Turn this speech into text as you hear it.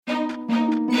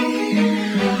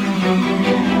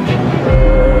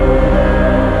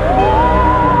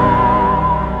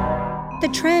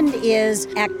trend is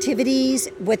activities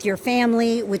with your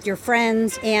family, with your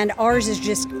friends, and ours is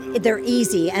just, they're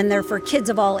easy and they're for kids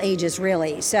of all ages,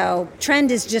 really. So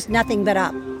trend is just nothing but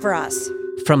up for us.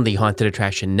 From the Haunted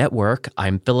Attraction Network,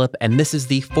 I'm Philip, and this is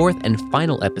the fourth and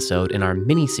final episode in our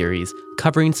mini-series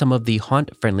covering some of the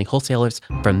haunt-friendly wholesalers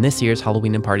from this year's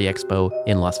Halloween and Party Expo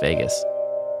in Las Vegas.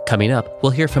 Coming up,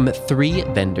 we'll hear from 3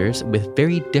 vendors with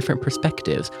very different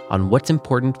perspectives on what's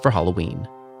important for Halloween.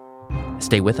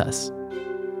 Stay with us.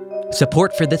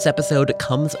 Support for this episode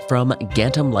comes from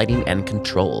Gantom Lighting and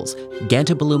Controls.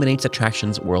 Gantom illuminates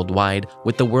attractions worldwide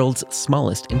with the world's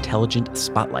smallest intelligent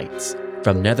spotlights.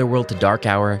 From Netherworld to Dark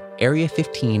Hour, Area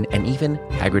 15, and even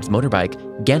Hagrid's motorbike,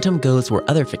 Gantom goes where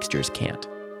other fixtures can't.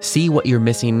 See what you're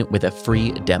missing with a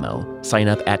free demo. Sign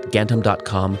up at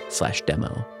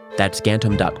gantom.com/demo. That's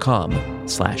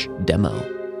gantom.com/demo.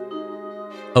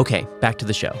 Okay, back to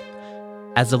the show.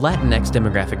 As the Latinx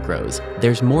demographic grows,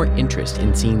 there's more interest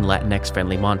in seeing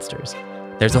Latinx-friendly monsters.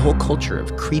 There's a whole culture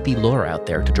of creepy lore out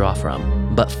there to draw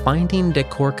from, but finding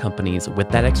decor companies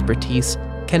with that expertise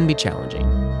can be challenging.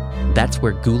 That's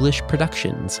where Ghoulish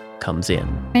Productions comes in.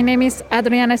 My name is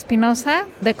Adriana Espinosa.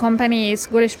 The company is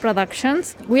Ghoulish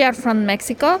Productions. We are from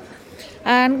Mexico,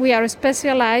 and we are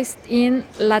specialized in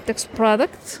latex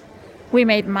products. We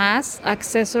made masks,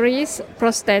 accessories,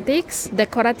 prosthetics,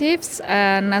 decoratives,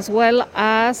 and as well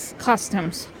as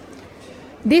costumes.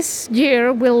 This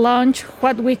year, we'll launch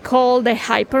what we call the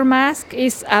Hyper Mask.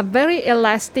 It's a very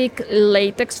elastic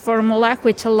latex formula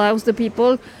which allows the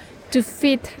people to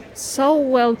fit so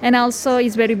well, and also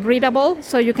is very breathable,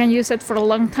 so you can use it for a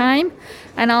long time,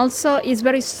 and also is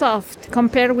very soft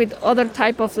compared with other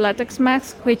type of latex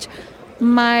masks which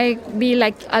might be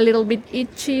like a little bit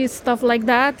itchy, stuff like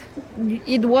that.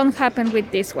 It won't happen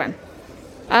with this one.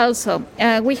 Also,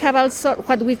 we have also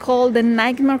what we call the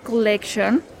Nightmare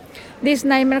Collection. This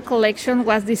Nightmare Collection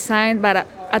was designed by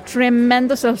a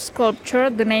tremendous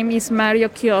sculptor. The name is Mario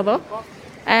Chiodo,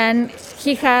 and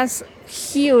he has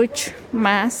huge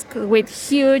mask with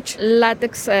huge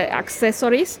latex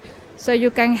accessories, so you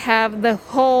can have the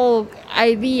whole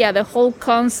idea, the whole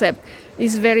concept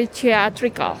is very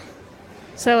theatrical.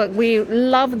 So we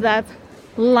love that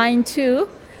line too,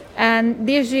 and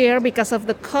this year, because of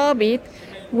the COVID,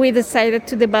 we decided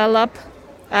to develop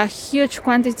a huge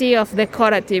quantity of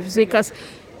decoratives because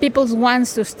people want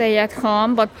to stay at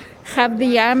home but have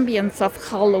the ambience of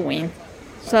Halloween.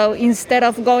 So instead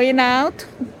of going out,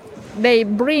 they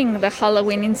bring the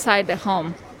Halloween inside the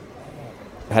home.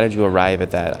 How did you arrive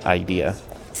at that idea?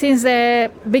 Since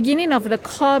the beginning of the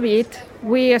COVID,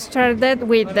 we started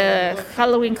with the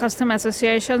Halloween Custom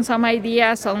Association some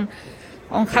ideas on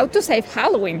how to save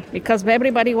Halloween, because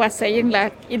everybody was saying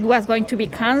like it was going to be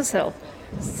canceled.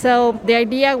 So the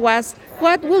idea was,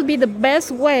 what will be the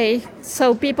best way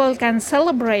so people can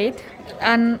celebrate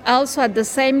and also at the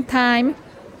same time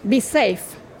be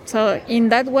safe? So in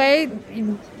that way,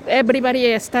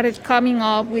 everybody started coming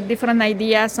up with different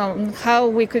ideas on how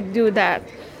we could do that.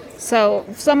 So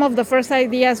some of the first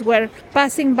ideas were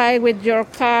passing by with your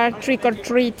car,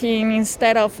 trick-or-treating,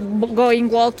 instead of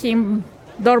walking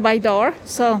door by door.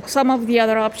 So some of the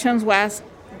other options was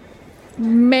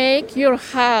make your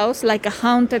house like a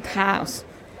haunted house.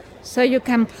 So you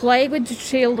can play with the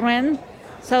children,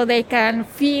 so they can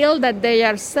feel that they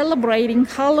are celebrating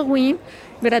Halloween,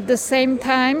 but at the same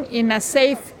time in a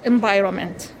safe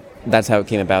environment. That's how it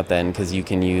came about then, because you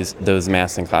can use those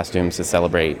masks and costumes to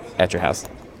celebrate at your house.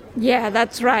 Yeah,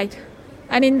 that's right.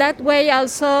 And in that way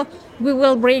also, we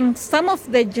will bring some of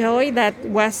the joy that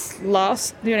was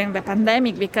lost during the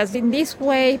pandemic, because in this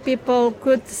way, people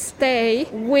could stay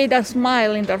with a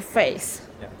smile in their face.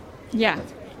 Yeah.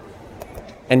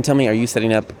 And tell me, are you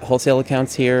setting up wholesale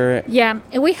accounts here? Yeah,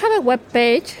 we have a web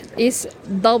page. It's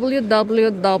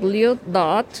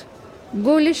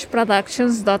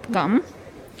www.ghoulishproductions.com.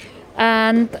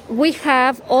 And we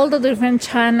have all the different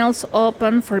channels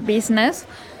open for business.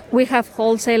 We have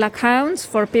wholesale accounts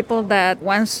for people that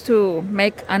wants to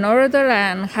make an order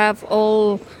and have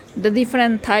all the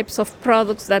different types of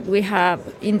products that we have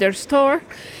in their store.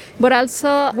 But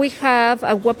also we have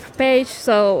a web page,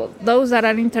 so those that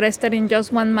are interested in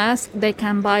just one mask, they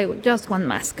can buy just one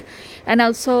mask. And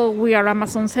also we are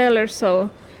Amazon sellers, so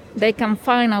they can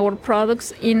find our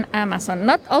products in Amazon.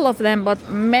 Not all of them, but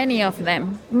many of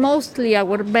them. Mostly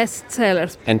our best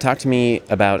sellers. And talk to me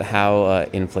about how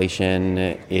inflation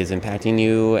is impacting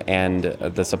you and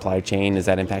the supply chain. Is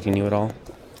that impacting you at all?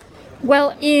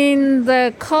 Well, in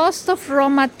the cost of raw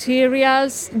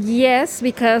materials, yes,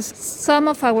 because some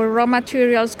of our raw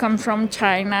materials come from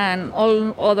China and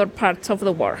all other parts of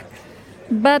the world.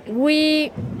 But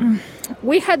we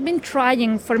We had been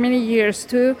trying for many years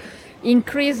to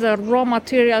increase the raw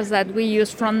materials that we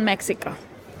use from Mexico.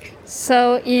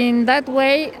 So in that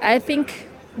way, I think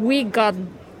we got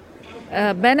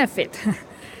benefit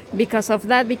because of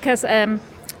that, because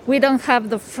we don't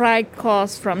have the freight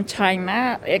cost from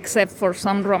China except for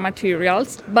some raw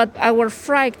materials, but our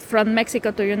freight from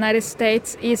Mexico to United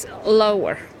States is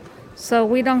lower. So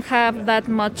we don't have that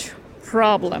much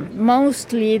problem.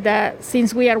 Mostly that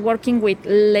since we are working with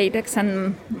latex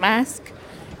and mask,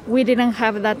 we didn't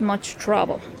have that much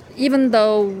trouble. Even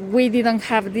though we didn't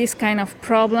have these kind of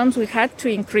problems, we had to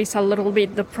increase a little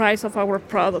bit the price of our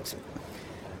products.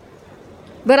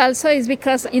 But also it's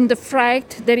because in the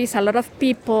freight, there is a lot of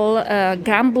people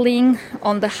gambling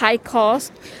on the high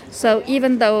cost. So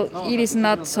even though it is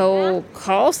not so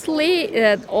costly,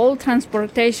 all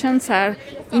transportations are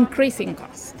increasing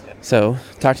cost. So,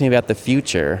 talk to me about the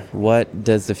future. What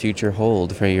does the future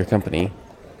hold for your company?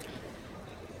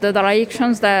 The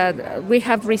directions that we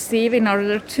have received in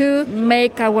order to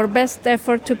make our best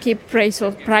effort to keep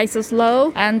prices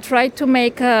low and try to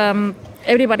make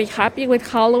everybody happy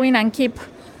with Halloween and keep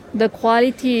the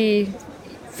quality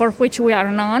for which we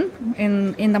are known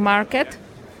in the market.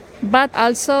 But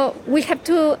also we have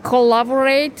to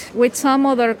collaborate with some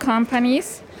other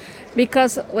companies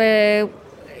because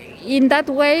in that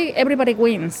way everybody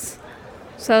wins.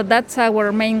 So that's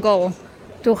our main goal,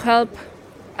 to help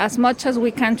as much as we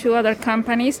can to other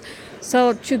companies.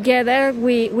 So together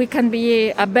we can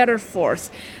be a better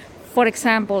force. For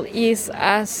example, is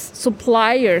as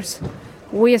suppliers,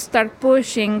 we start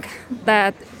pushing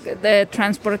that the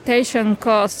transportation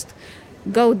costs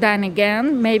go down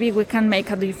again, maybe we can make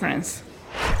a difference.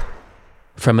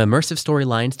 From immersive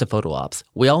storylines to photo ops,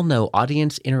 we all know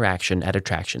audience interaction at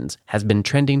attractions has been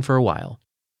trending for a while.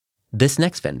 This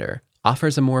next vendor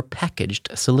offers a more packaged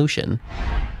solution.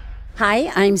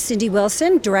 Hi, I'm Cindy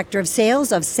Wilson, Director of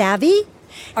Sales of Savvi.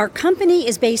 Our company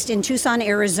is based in Tucson,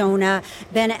 Arizona,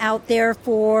 been out there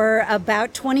for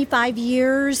about 25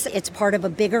 years. It's part of a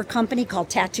bigger company called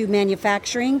Tattoo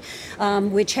Manufacturing,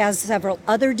 which has several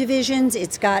other divisions.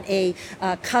 It's got a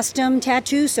custom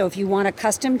tattoo, so if you want a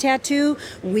custom tattoo,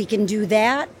 we can do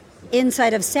that.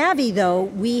 Inside of Savvi, though,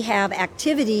 we have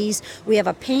activities. We have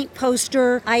a paint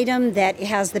poster item that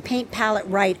has the paint palette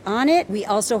right on it. We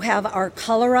also have our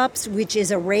color ups, which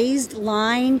is a raised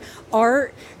line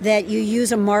art that you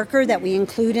use a marker that we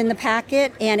include in the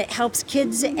packet, and it helps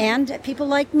kids and people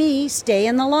like me stay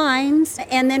in the lines.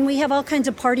 And then we have all kinds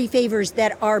of party favors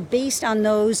that are based on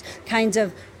those kinds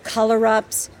of color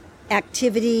ups,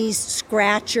 activities,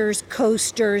 scratchers,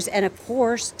 coasters, and of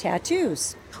course,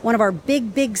 tattoos. One of our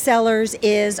big sellers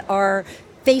is our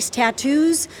face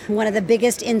tattoos. One of the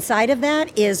biggest inside of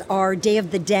that is our Day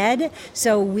of the Dead.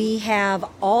 So we have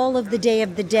all of the Day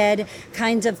of the Dead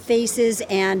kinds of faces,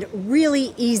 and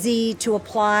really easy to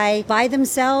apply by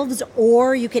themselves,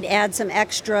 or you could add some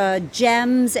extra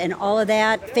gems and all of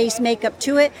that face makeup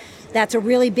to it. That's a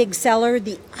really big seller.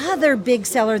 The other big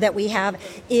seller that we have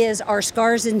is our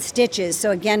scars and stitches.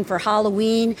 So again, for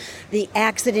Halloween, the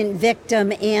accident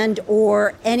victim and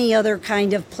or any other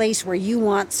kind of place where you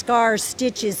want scars,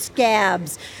 stitches,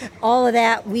 scabs, all of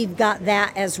that, we've got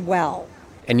that as well.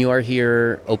 And you are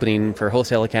here opening for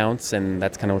wholesale accounts, and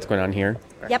that's kind of what's going on here?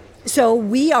 Yep. So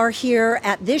we are here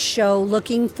at this show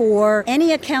looking for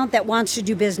any account that wants to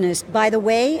do business. By the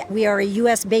way, we are a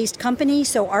U.S.-based company,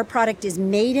 so our product is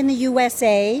made in the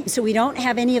USA. So we don't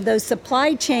have any of those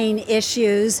supply chain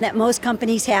issues that most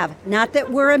companies have. Not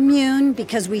that we're immune,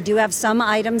 because we do have some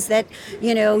items that,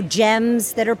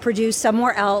 gems that are produced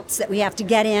somewhere else that we have to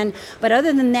get in. But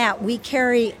other than that, we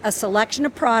carry a selection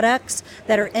of products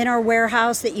that are in our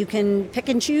warehouse that you can pick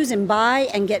and choose and buy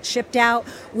and get shipped out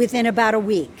within about a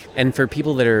week. And for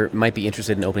people that might be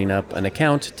interested in opening up an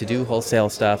account to do wholesale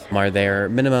stuff, are there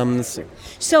minimums?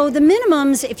 So the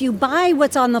minimums, if you buy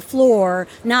what's on the floor,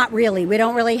 not really. We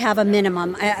don't really have a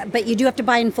minimum, but you do have to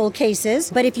buy in full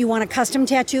cases. But if you want a custom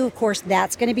tattoo, of course,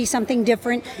 that's going to be something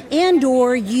different. And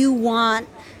or you want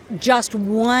just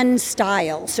one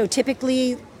style. So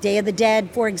typically, Day of the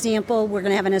Dead, for example, we're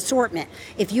going to have an assortment.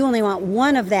 If you only want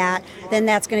one of that, then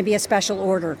that's going to be a special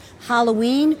order.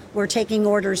 Halloween, we're taking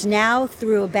orders now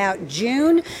through about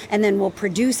June, and then we'll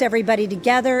produce everybody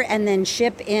together and then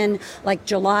ship in like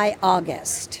July,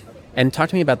 August. And talk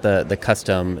to me about the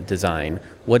custom design.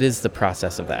 What is the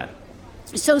process of that?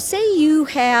 So say you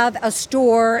have a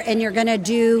store and you're going to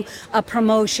do a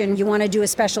promotion, you want to do a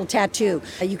special tattoo.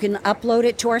 You can upload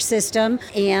it to our system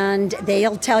and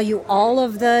they'll tell you all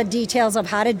of the details of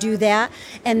how to do that.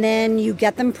 And then you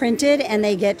get them printed and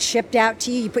they get shipped out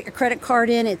to you. You put your credit card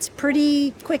in. It's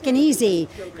pretty quick and easy.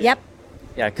 Yep.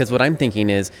 Yeah, because what I'm thinking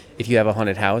is if you have a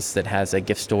haunted house that has a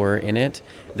gift store in it,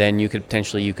 then you could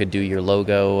do your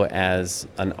logo as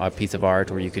a piece of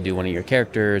art, or you could do one of your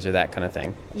characters or that kind of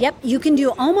thing. Yep, you can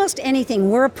do almost anything.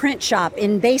 We're a print shop,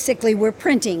 and basically we're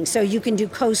printing, so you can do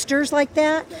coasters like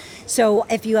that. So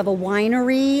if you have a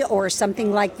winery or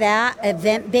something like that,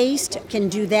 event-based, can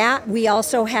do that. We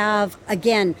also have,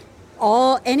 again,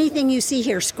 anything you see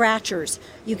here, scratchers.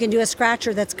 You can do a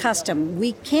scratcher that's custom.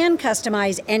 We can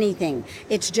customize anything.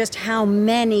 It's just how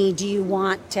many do you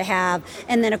want to have?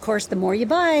 And then, of course, the more you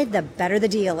buy, the better the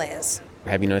deal is.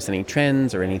 Have you noticed any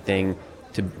trends or anything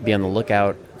to be on the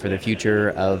lookout for the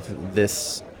future of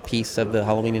this piece of the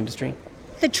Halloween industry?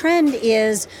 The trend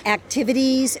is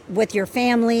activities with your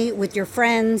family, with your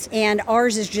friends, and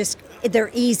ours is just, they're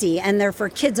easy, and they're for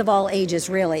kids of all ages,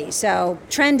 really. So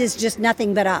trend is just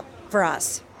nothing but up for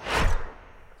us.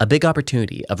 A big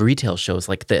opportunity of retail shows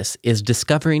like this is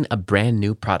discovering a brand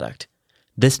new product.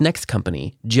 This next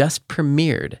company just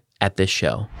premiered at this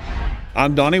show.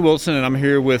 I'm Donnie Wilson, and I'm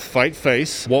here with Fight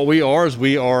Face. What we are is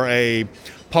we are a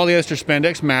polyester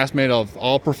spandex mask made of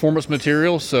all performance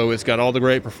materials. So it's got all the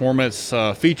great performance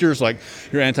features like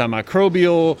your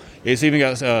antimicrobial. It's even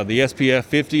got the SPF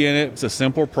 50 in it. It's a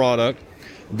simple product.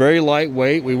 Very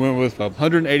lightweight. We went with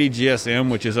 180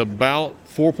 GSM, which is about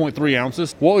 4.3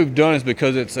 ounces. What we've done is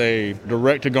because it's a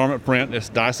direct-to-garment print, it's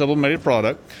dye sublimated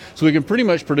product, so we can pretty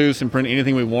much produce and print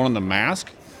anything we want on the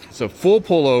mask. So full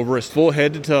pullover, it's full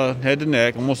head to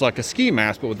neck, almost like a ski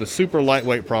mask, but with the super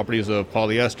lightweight properties of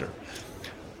polyester.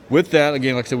 With that,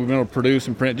 again, like I said, we've been able to produce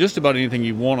and print just about anything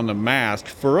you want on the mask.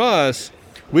 For us,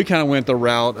 we kind of went the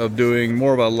route of doing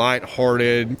more of a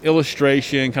light-hearted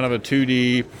illustration, kind of a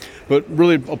 2D, but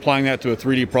really applying that to a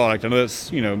 3D product. I know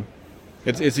that's,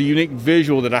 it's a unique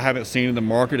visual that I haven't seen in the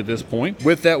market at this point.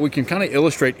 With that, we can kind of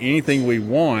illustrate anything we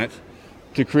want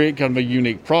to create kind of a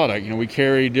unique product. We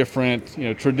carry different,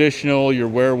 traditional, your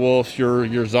werewolves,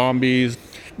 your zombies.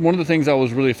 One of the things I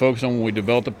was really focused on when we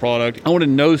developed the product, I wanted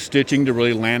no stitching to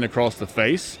really land across the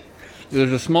face.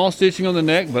 There's a small stitching on the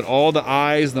neck, but all the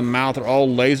eyes, the mouth are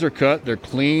all laser cut. They're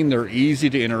clean, they're easy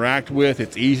to interact with.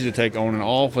 It's easy to take on and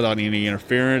off without any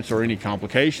interference or any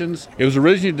complications. It was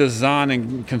originally designed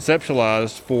and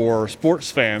conceptualized for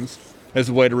sports fans as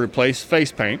a way to replace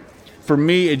face paint. For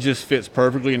me, it just fits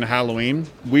perfectly into Halloween.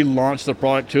 We launched the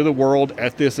product to the world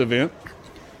at this event.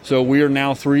 So we are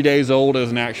now 3 days old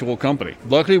as an actual company.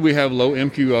 Luckily, we have low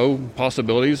MQO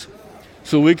possibilities.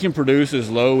 So we can produce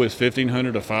as low as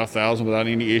 1,500 to 5,000 without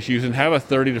any issues and have a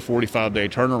 30 to 45 day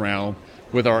turnaround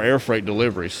with our air freight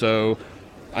delivery. So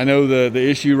I know the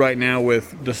issue right now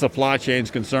with the supply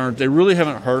chain's concerns, they really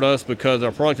haven't hurt us because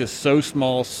our product is so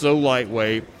small, so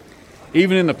lightweight.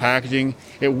 Even in the packaging,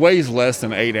 it weighs less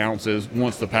than 8 ounces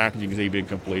once the packaging is even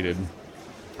completed.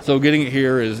 So getting it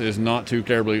here is not too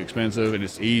terribly expensive, and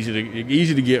it's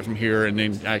easy to get from here and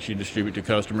then actually distribute to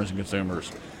customers and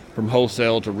consumers, from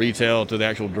wholesale to retail to the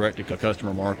actual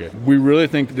direct-to-customer market. We really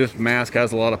think this mask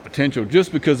has a lot of potential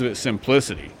just because of its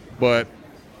simplicity. But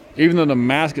even though the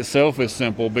mask itself is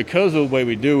simple, because of the way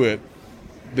we do it,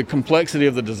 the complexity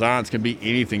of the designs can be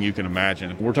anything you can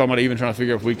imagine. We're talking about even trying to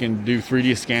figure out if we can do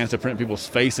 3D scans to print people's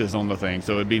faces on the thing.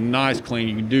 So it'd be nice, clean.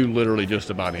 You can do literally just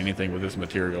about anything with this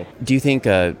material. Do you think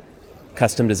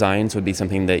custom designs would be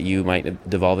something that you might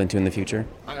devolve into in the future?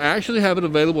 I actually have it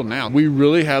available now. We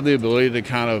really have the ability to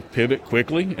kind of pivot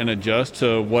quickly and adjust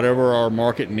to whatever our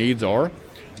market needs are.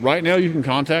 Right now, you can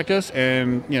contact us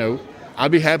and, I'd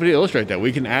be happy to illustrate that.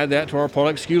 We can add that to our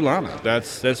product SKU lineup.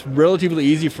 That's relatively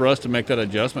easy for us to make that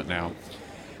adjustment now.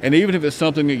 And even if it's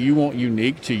something that you want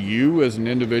unique to you as an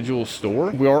individual store,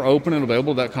 we are open and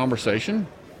available to that conversation.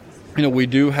 We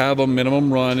do have a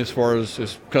minimum run as far as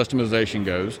customization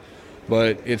goes,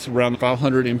 but it's around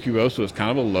 500 MQO, so it's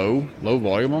kind of a low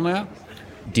volume on that.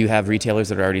 Do you have retailers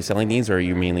that are already selling these, or are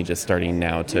you mainly just starting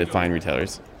now to find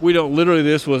retailers? We don't. Literally,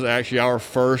 this was actually our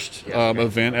first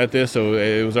event at this, so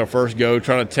it was our first go,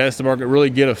 trying to test the market,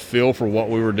 really get a feel for what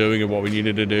we were doing and what we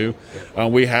needed to do.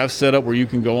 We have set up where you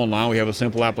can go online. We have a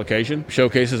simple application,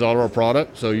 showcases all of our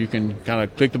product, so you can kind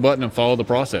of click the button and follow the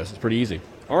process. It's pretty easy.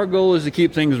 Our goal is to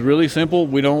keep things really simple.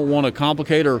 We don't want to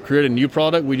complicate or create a new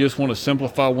product. We just want to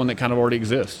simplify one that kind of already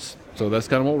exists. So that's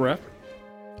kind of what we're after.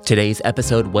 Today's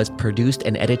episode was produced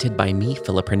and edited by me,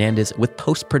 Philip Hernandez, with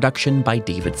post-production by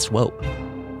David Swope.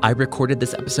 I recorded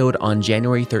this episode on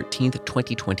January 13th,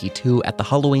 2022 at the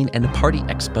Halloween and Party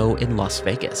Expo in Las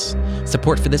Vegas.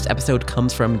 Support for this episode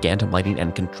comes from Gantom Lighting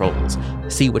and Controls.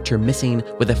 See what you're missing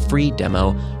with a free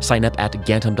demo. Sign up at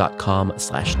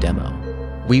gantom.com/demo.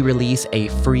 We release a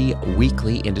free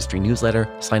weekly industry newsletter.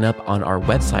 Sign up on our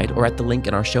website or at the link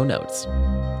in our show notes.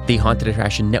 The Haunted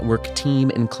Attraction Network team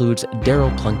includes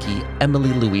Daryl Plunky,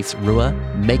 Emily Louise Rua,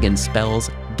 Megan Spells,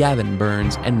 Gavin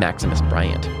Burns, and Maximus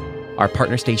Bryant. Our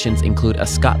partner stations include A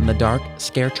Scott in the Dark,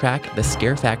 Scare Track, The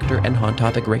Scare Factor, and Haunt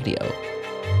Topic Radio.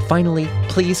 Finally,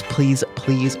 please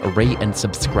rate and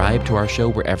subscribe to our show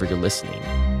wherever you're listening.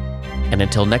 And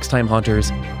until next time,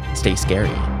 Haunters, stay scary.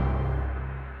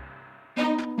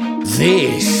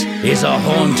 This is a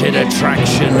Haunted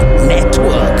Attraction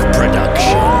Network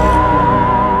production.